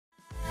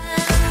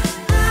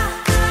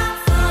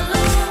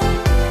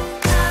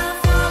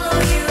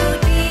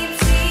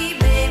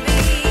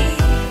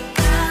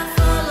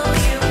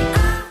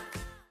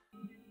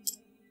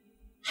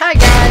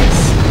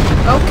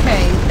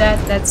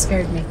That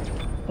scared me.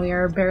 We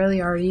are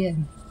barely already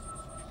in.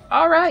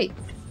 Alright.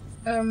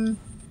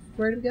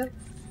 Where did we go?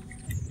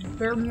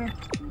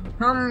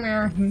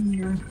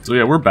 So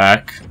yeah, we're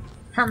back.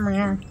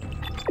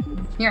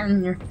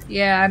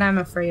 Yeah, and I'm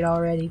afraid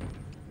already.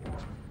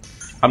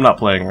 I'm not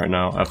playing right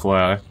now,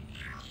 FYI.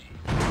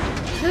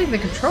 I feel like the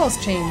controls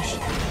changed.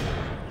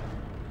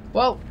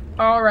 Whoa.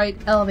 Alright,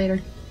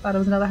 elevator. Thought it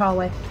was another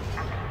hallway.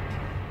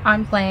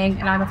 I'm playing,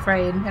 and I'm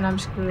afraid, and I'm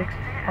just like,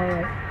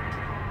 alright.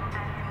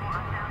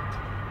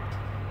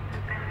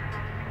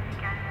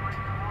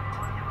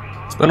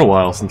 It's been a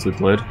while since we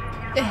played.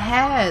 It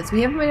has.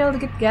 We haven't been able to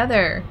get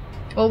together.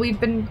 Well, we've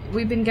been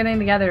getting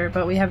together,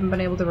 but we haven't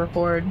been able to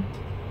record.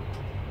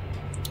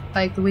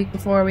 Like the week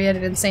before, we had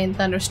an insane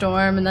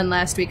thunderstorm, and then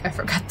last week I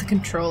forgot the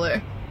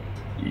controller.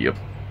 Yep.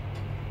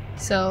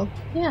 So,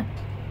 yeah.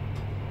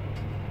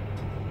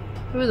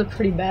 It was a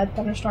pretty bad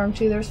thunderstorm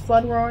too. There's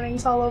flood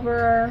warnings all over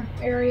our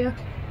area.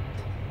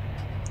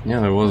 Yeah,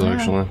 there was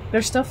actually.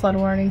 There's still flood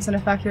warnings in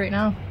effect right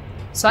now.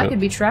 So I could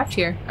be trapped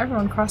here.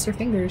 Everyone cross their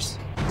fingers.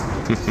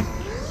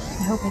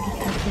 I hope I get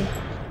captured.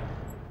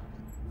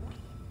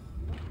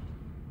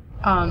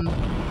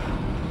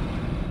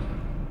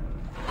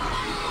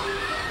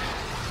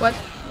 What?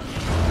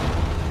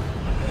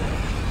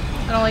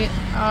 I don't like it.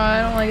 I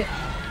don't like it.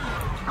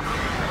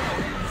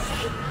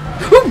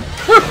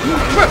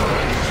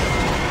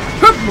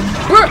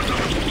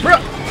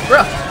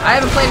 Bruh, I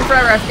haven't played in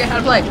forever. I forget how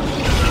to play.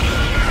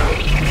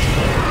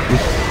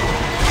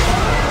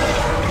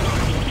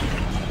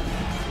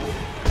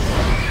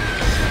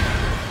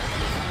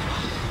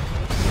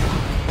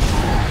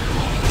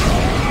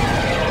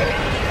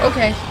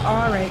 Okay,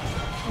 alright.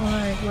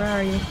 Alright, where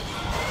are you?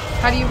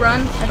 How do you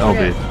run? I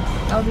forget.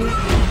 LB.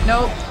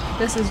 Nope.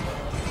 This is...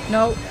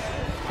 Nope.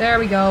 There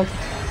we go.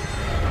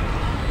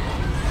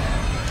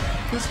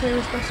 This way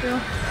we're supposed to go?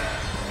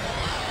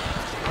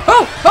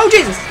 Oh! Oh,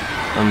 Jesus!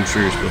 I'm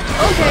sure you're supposed to.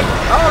 Okay,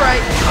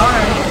 alright,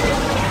 alright.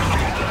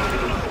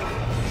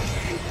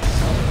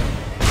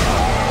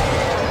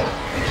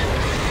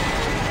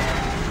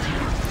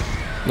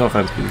 No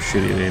offense, but you're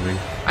shitty at aiming.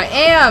 I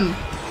am!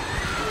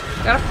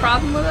 Got a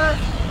problem with that?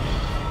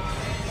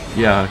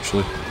 Yeah,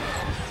 actually.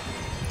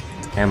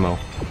 It's ammo.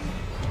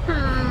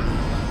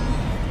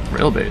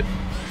 Railbait.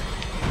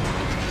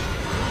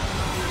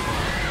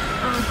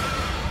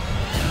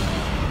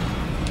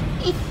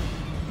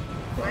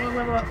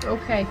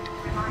 Okay.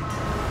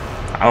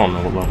 I don't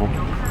know what level.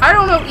 I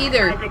don't know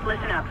either. Isaac,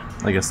 listen up.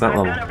 I guess that I've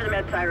level. gone over the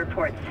MedSci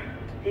reports.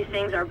 These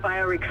things are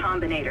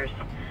biorecombinators.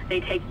 They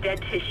take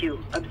dead tissue,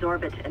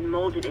 absorb it, and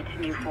mold it into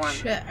new forms.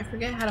 Shit, I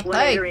forget how to One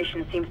play.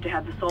 iteration seems to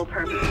have the sole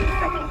purpose of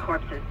infecting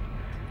corpses.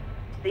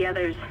 The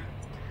others,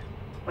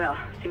 well,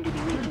 seem to be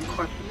leaching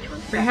corpses to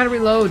infect. Forget how to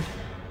reload.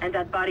 And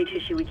that body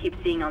tissue we keep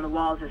seeing on the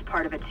walls is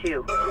part of it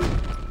too.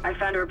 I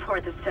found a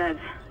report that says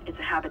it's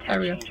a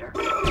habitat changer.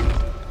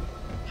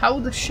 How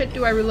the shit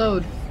do I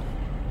reload?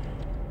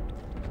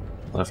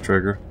 Left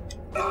trigger.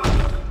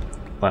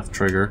 Left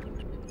trigger.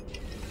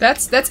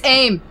 That's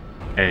aim.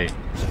 A.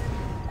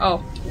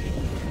 Oh.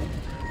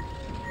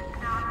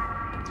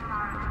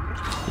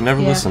 You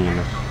never listen to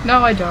me.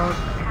 No, I don't.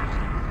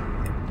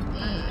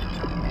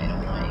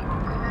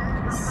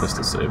 Just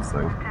a save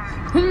thing.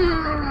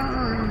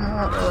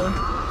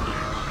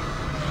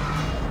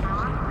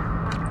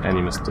 And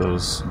you missed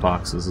those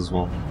boxes as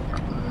well.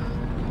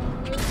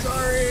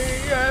 Sorry,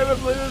 I haven't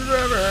played this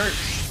forever.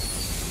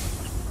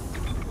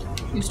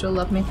 You still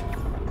love me?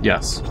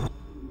 Yes.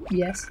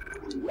 Yes.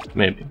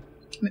 Maybe.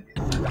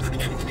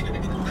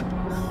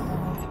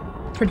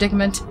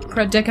 Predicament.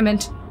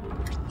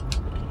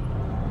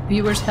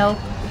 Viewers help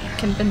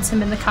convince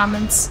him in the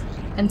comments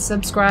and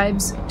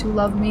subscribes to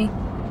love me.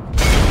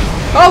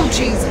 Oh,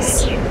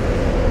 Jesus!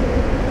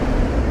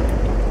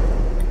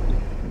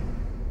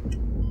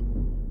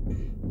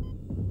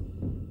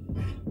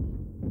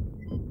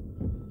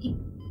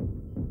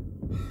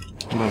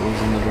 What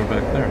was in the door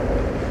back there?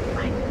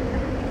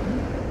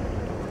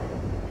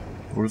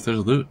 What if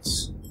there's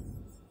loots?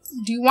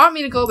 Do you want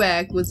me to go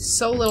back with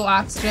so little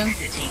oxygen?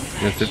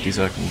 You have 50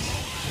 seconds.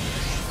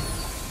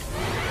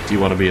 Do you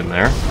want to be in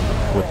there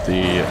with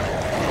the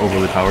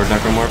overly powered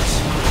necromorphs?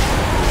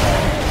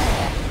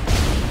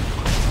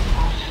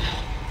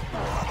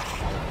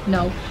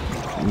 No.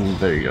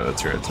 There you go,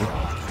 that's your answer.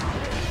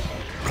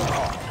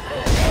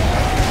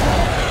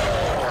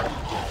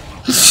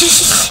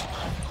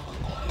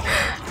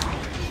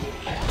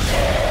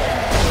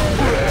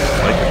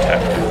 Like your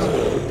tactics.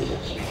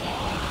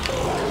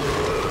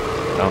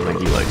 I don't think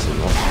he likes it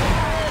though.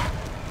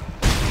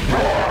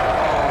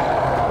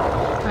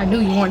 I knew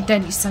you weren't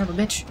dead, you son of a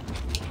bitch.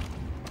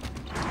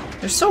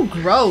 They're so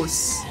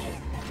gross.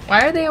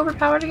 Why are they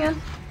overpowered again?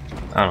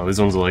 I don't know, these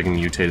ones are like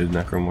mutated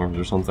necromorphs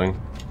or something.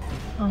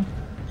 Oh.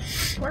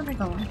 Where am I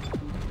going?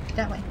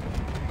 That way.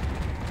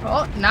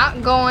 Oh,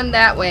 not going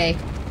that way.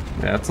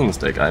 Yeah, that's a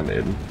mistake I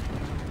made.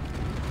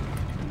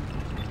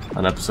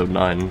 On episode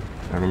 9,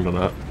 I remember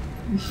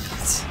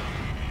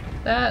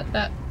that.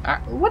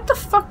 What the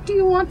fuck do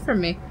you want from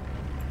me?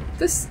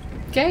 This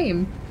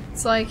game.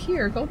 It's like,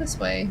 here, go this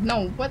way.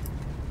 No, what?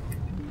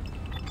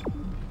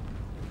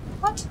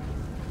 What?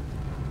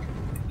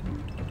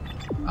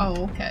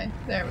 Oh, okay.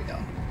 There we go.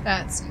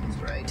 That seems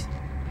right.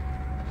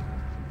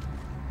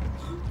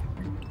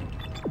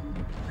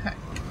 Okay.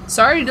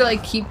 Sorry to,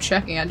 like, keep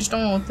checking. I just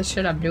don't know what the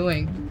shit I'm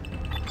doing.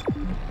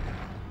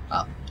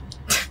 Oh.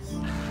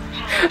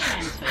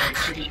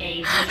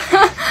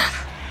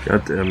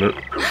 God damn it.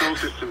 Control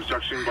systems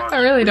junction box.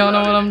 I really don't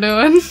know what I'm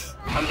doing.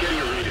 I'm getting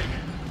a reading.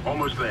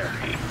 Almost there.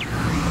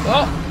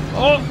 Oh!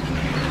 Oh!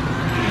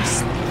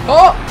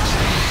 Oh!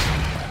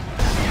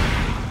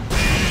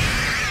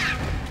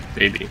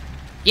 Baby.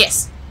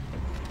 Yes!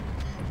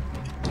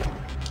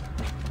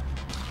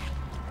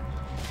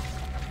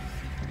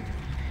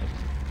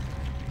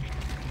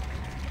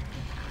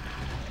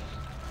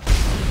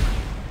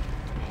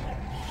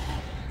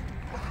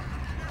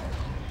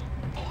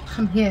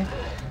 Come here.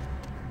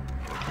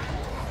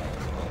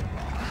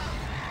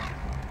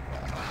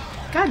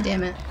 God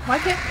damn it. Why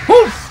can't—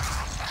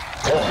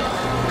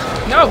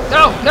 No,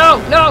 no, no,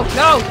 no, no,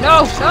 no,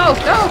 no, no, no,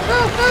 no, no,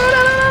 no,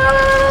 no,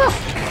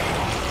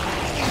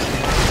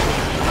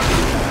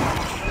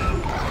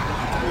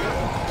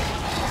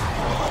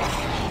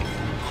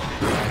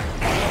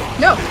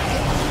 no.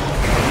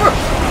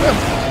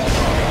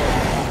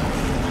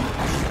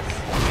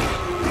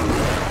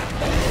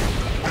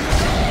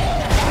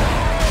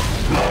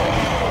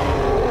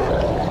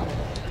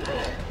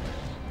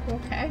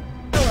 Okay.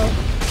 Hello.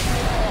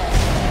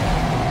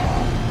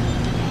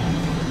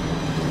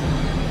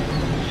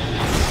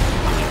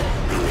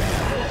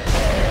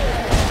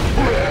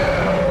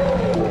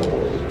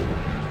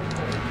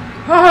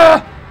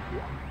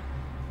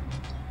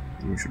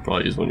 You should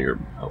probably use one of your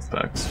health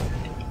packs.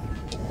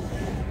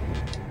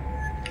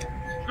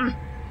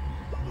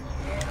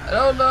 I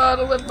don't know how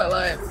to live my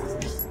life.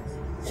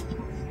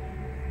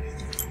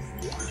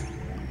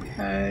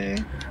 Okay.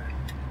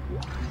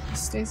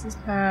 Stasis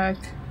pack.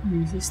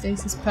 Use the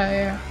stasis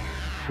pack.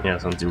 Yeah,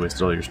 since you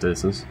wasted all your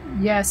stasis.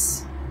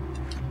 Yes.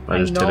 By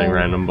just hitting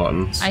random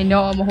buttons. I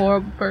know I'm a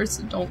horrible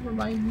person. Don't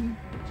remind me.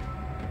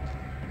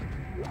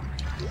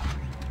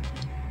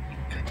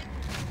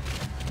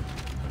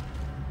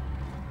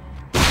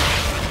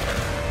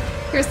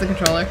 Here's the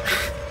controller.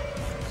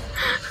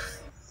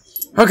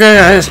 Okay,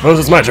 I suppose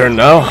it's my turn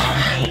now.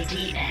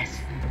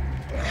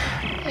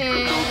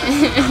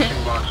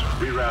 Box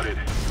rerouted.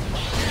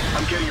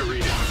 I'm getting a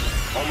reading.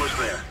 Almost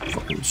there.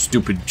 Fucking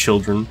stupid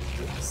children.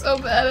 So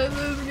bad at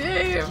this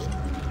game.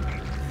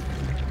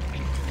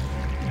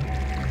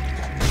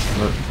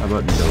 But how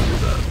about you don't do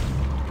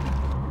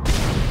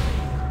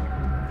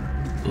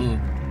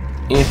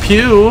that?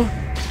 Pew!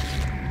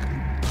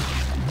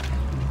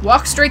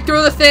 Walk straight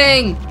through the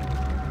thing!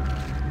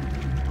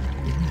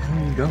 Where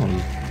are you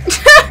going?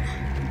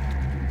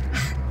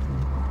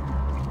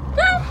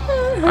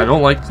 I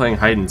don't like playing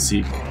hide and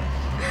seek.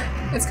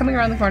 It's coming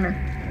around the corner.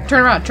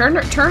 Turn around. Turn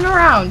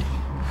around.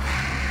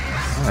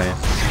 Why?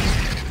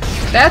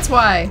 That's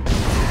why.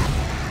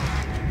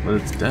 But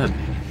it's dead.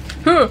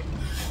 Huh.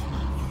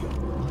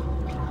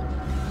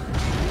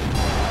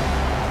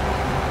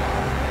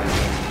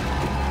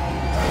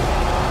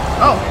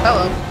 Oh,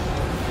 hello.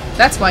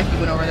 That's why he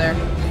went over there.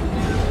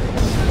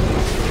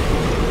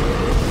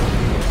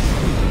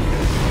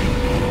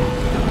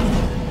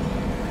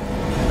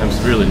 I'm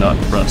severely not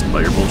impressed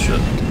by your bullshit.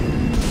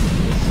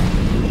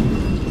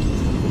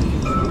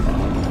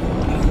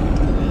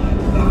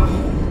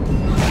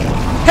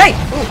 Hey! I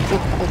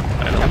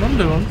know what I'm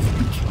doing.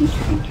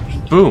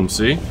 Boom,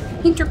 see?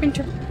 Pinter,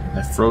 pinter.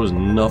 I froze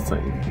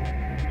nothing.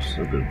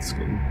 So good at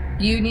skin.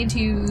 You need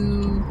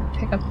to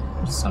pick up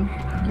some.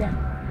 Yeah.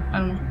 I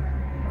don't know.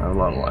 I have a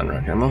lot of line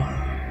rack ammo.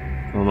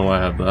 I don't know why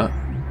I have that.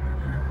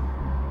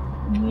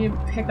 You need to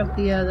pick up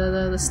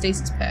the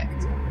stasis pack.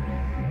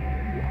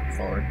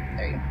 Forward.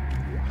 There you go.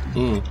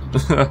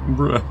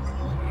 Bruh.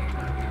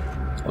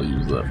 I'll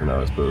use that for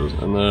now, I suppose.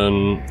 And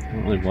then I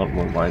don't really want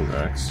more line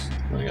racks.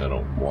 Like I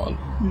don't want.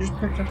 You just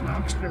picked up an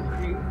oxygen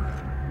review.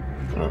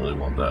 I don't really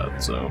want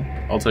that, so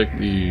I'll take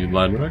the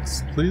line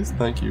racks, please.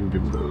 Thank you.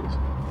 Give me those.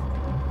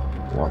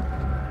 I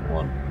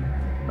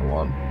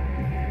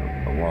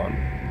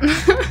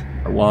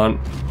want.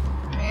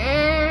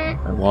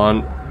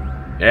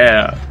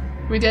 Yeah.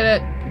 We did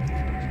it.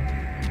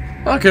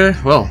 Okay,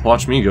 well,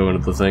 watch me go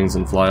into the things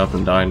and fly up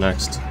and die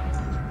next.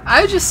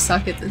 I just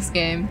suck at this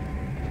game.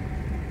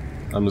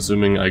 I'm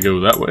assuming I go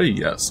that way?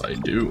 Yes, I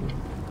do.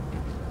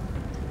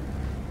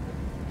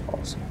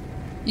 Awesome.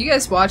 You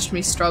guys watched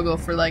me struggle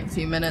for like a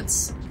few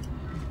minutes.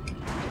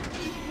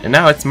 And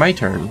now it's my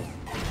turn.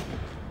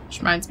 Which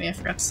reminds me, I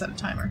forgot to set a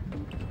timer.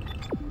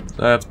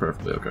 That's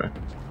perfectly okay.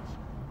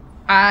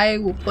 I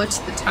will put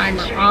the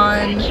timer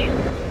on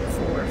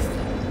for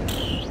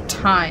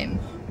time.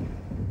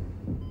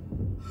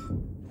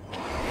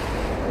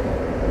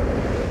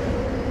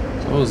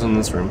 So what was in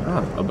this room?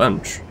 Ah, a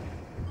bench.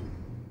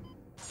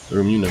 The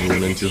room you never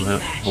went into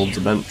holds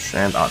a bench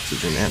and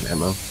oxygen and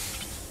ammo.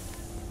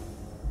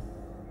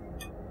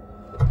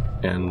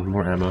 And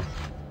more ammo.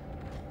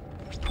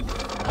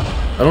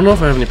 I don't know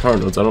if I have any power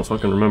nodes. I don't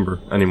fucking remember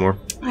anymore.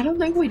 I don't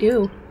think we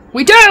do.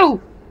 We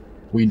do!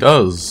 We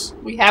does.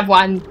 We have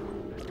one.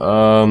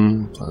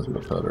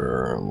 Plasma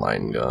cutter,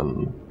 line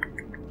gun.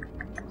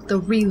 The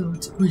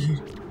reload's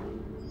weird.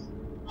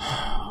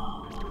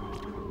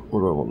 What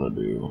do I want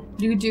to do?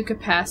 You do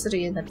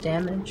capacity and the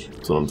damage.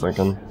 That's what I'm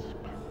thinking.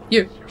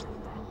 You.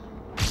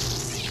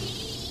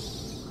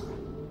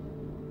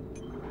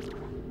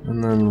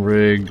 And then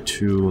rig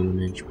 2 and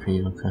then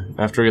HP. Okay.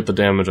 After I get the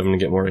damage, I'm gonna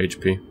get more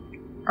HP.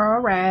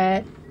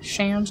 Alright.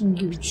 Sounds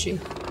Gucci.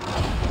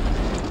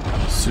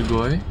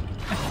 Sugoi?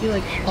 I feel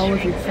like all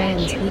of your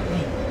fans hate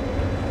me.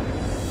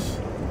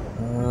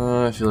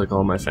 I feel like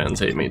all my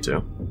fans hate me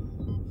too.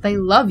 They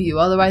love you,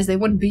 otherwise they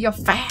wouldn't be your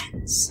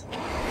fans.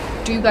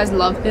 Do you guys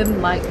love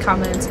him? Like,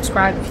 comment, and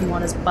subscribe if you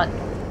want his butt.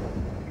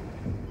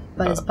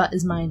 But his butt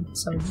is mine,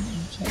 so you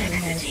can't really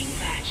have it.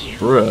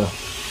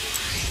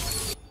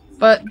 Bruh.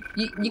 But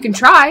you can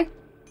try.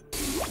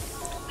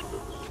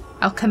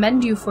 I'll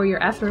commend you for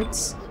your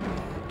efforts.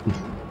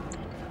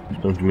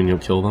 Don't you mean you'll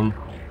kill them?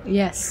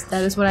 Yes,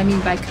 that is what I mean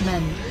by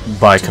commend.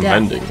 By To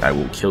commending, death. I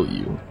will kill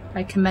you.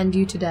 I commend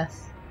you to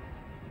death.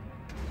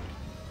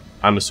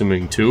 I'm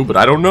assuming 2, but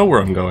I don't know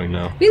where I'm going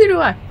now. Neither do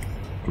I.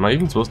 Am I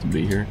even supposed to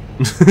be here?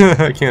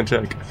 I can't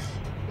check.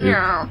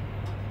 Yeah.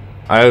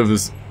 I have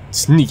this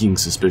sneaking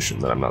suspicion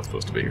that I'm not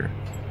supposed to be here.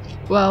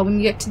 Well, when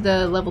you get to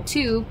the level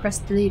 2, press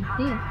the lead.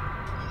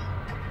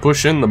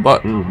 Push in the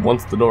button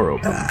once the door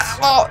opens.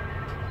 Oh!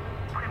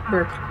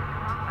 Burp.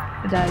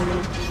 I died a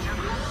little.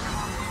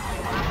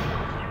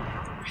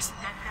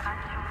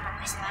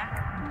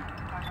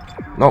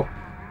 Nope.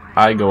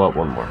 I go up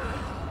one more.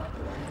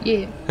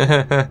 Yeah.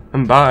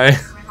 And bye.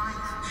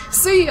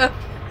 See ya!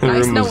 The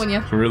Nice room knowing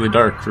was ya. really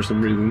dark for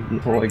some reason.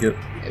 I don't like it.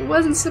 It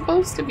wasn't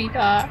supposed to be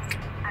dark.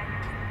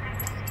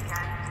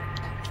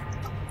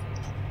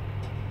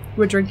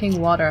 We're drinking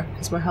water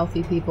because we're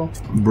healthy people.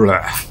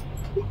 Bruh.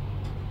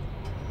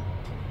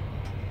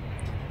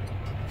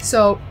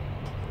 So,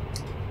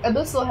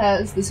 Abyssle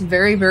has this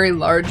very, very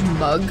large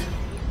mug.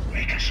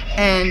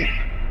 And...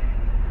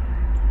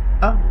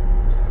 Oh.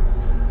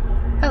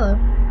 Hello.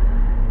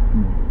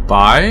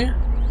 Bye?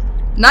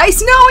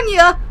 Nice knowing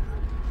ya!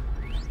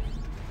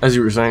 As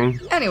you were saying.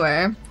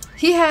 Anyway,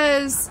 he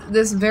has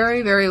this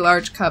very, very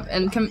large cup,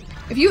 and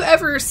if you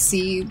ever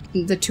see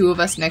the two of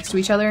us next to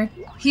each other,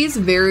 he's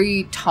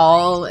very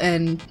tall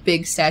and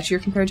big stature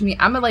compared to me.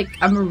 I'm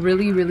a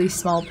really, really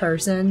small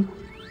person.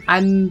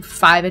 I'm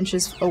 5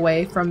 inches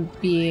away from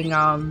being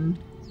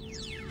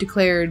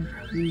declared.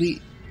 I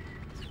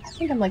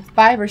think I'm like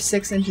 5 or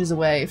 6 inches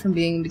away from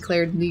being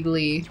declared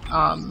legally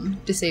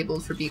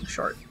disabled for being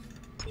short.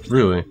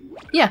 Really?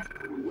 Yeah,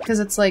 because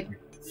it's like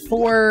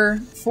 4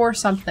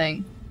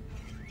 something,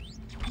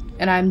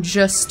 and I'm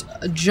just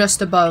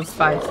above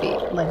 5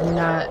 feet, like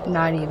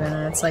not even,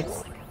 and it's like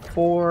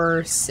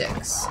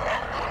 4'6".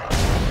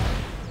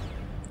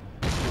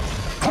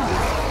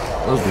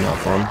 That was not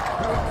fun.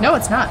 No,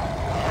 it's not.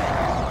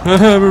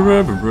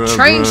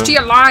 Change to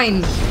your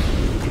line.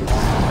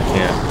 I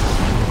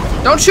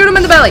can't. Don't shoot him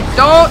in the belly.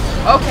 Don't.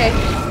 Okay.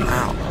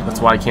 Ow. That's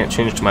why I can't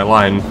change to my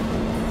line.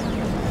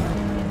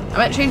 I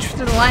might change to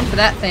the line for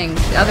that thing,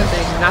 the other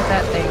thing, not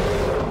that thing.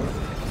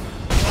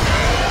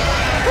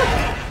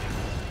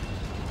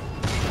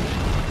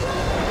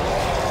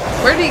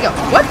 Where did he go?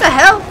 What the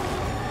hell?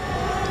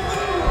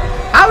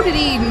 How did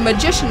he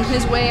magician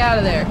his way out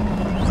of there?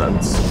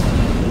 That's...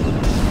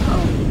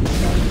 Oh.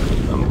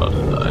 I'm about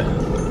to die.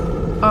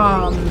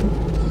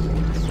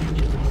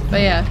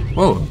 But yeah.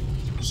 Whoa.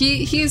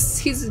 He's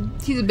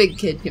a big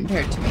kid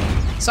compared to me.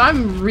 So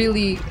I'm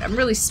really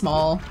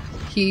small.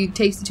 He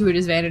takes it to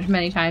his advantage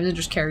many times and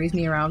just carries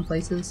me around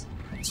places.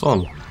 It's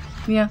fun.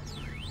 Yeah.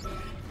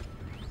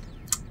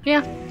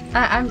 Yeah.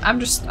 I'm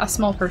just a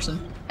small person.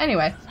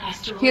 Anyway,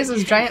 he has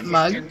this giant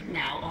mug, and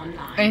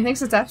he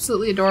thinks it's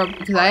absolutely adorable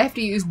because I have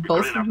to use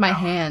both of my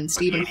hands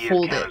to even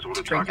hold it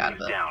to drink out of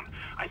it.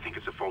 I think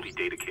it's a faulty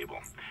data cable.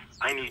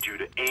 I need you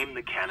to aim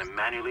the cannon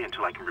manually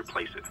until I can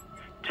replace it.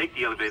 Take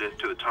the elevator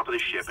to the top of the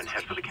ship and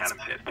head for the cannon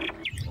pit.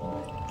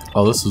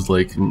 Oh, this is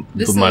like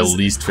my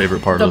least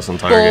favorite part of this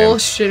entire The game.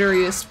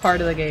 bullshitteriest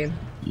part of the game.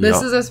 Yep.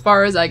 This is as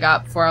far as I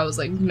got before I was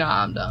like,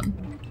 nah, I'm done.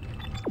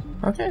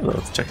 Okay,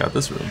 let's check out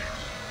this room.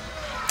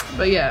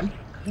 But yeah.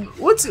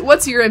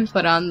 What's your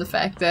input on the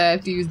fact that I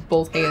have to use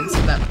both hands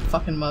in that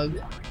fucking mug?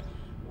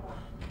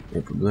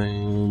 Paper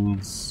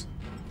planes.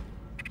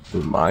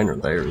 Mine or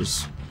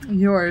theirs?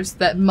 Yours,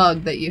 that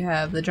mug that you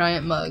have, the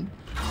giant mug.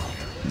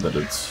 That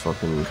it's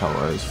fucking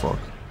kawaii as fuck.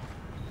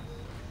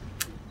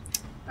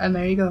 And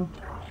there you go.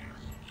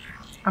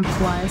 I'm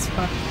fly as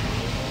fuck.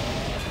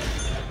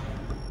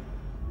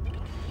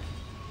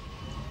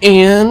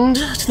 And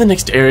to the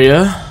next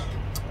area.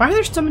 Why are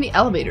there so many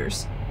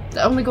elevators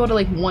that only go to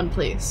like one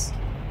place?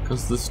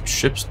 Because this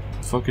ship's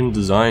fucking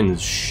design is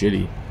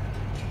shitty.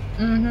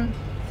 Mm-hmm.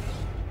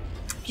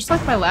 Just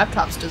like my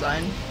laptop's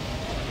design.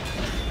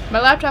 My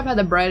laptop had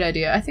the bright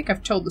idea, I think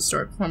I've told the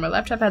story before, my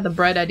laptop had the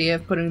bright idea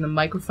of putting the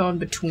microphone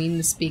between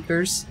the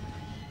speakers.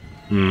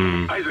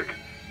 Isaac,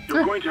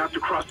 You're going to have to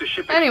cross the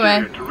ship Anyway.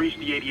 exterior to reach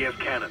the ADS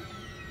cannon.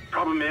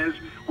 Problem is,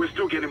 we're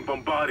still getting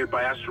bombarded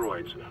by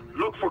asteroids.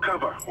 Look for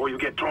cover, or you'll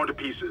get torn to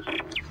pieces.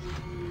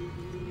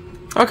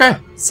 Okay.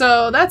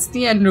 So that's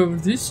the end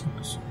of this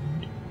episode.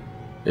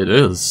 It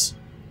is.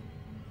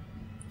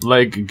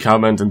 Like,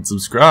 comment, and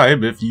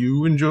subscribe if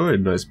you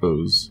enjoyed, I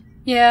suppose.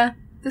 Yeah,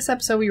 this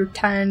episode we were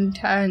 10.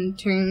 I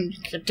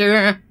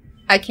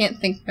can't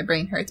think, my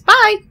brain hurts.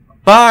 Bye!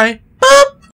 Bye! Boop!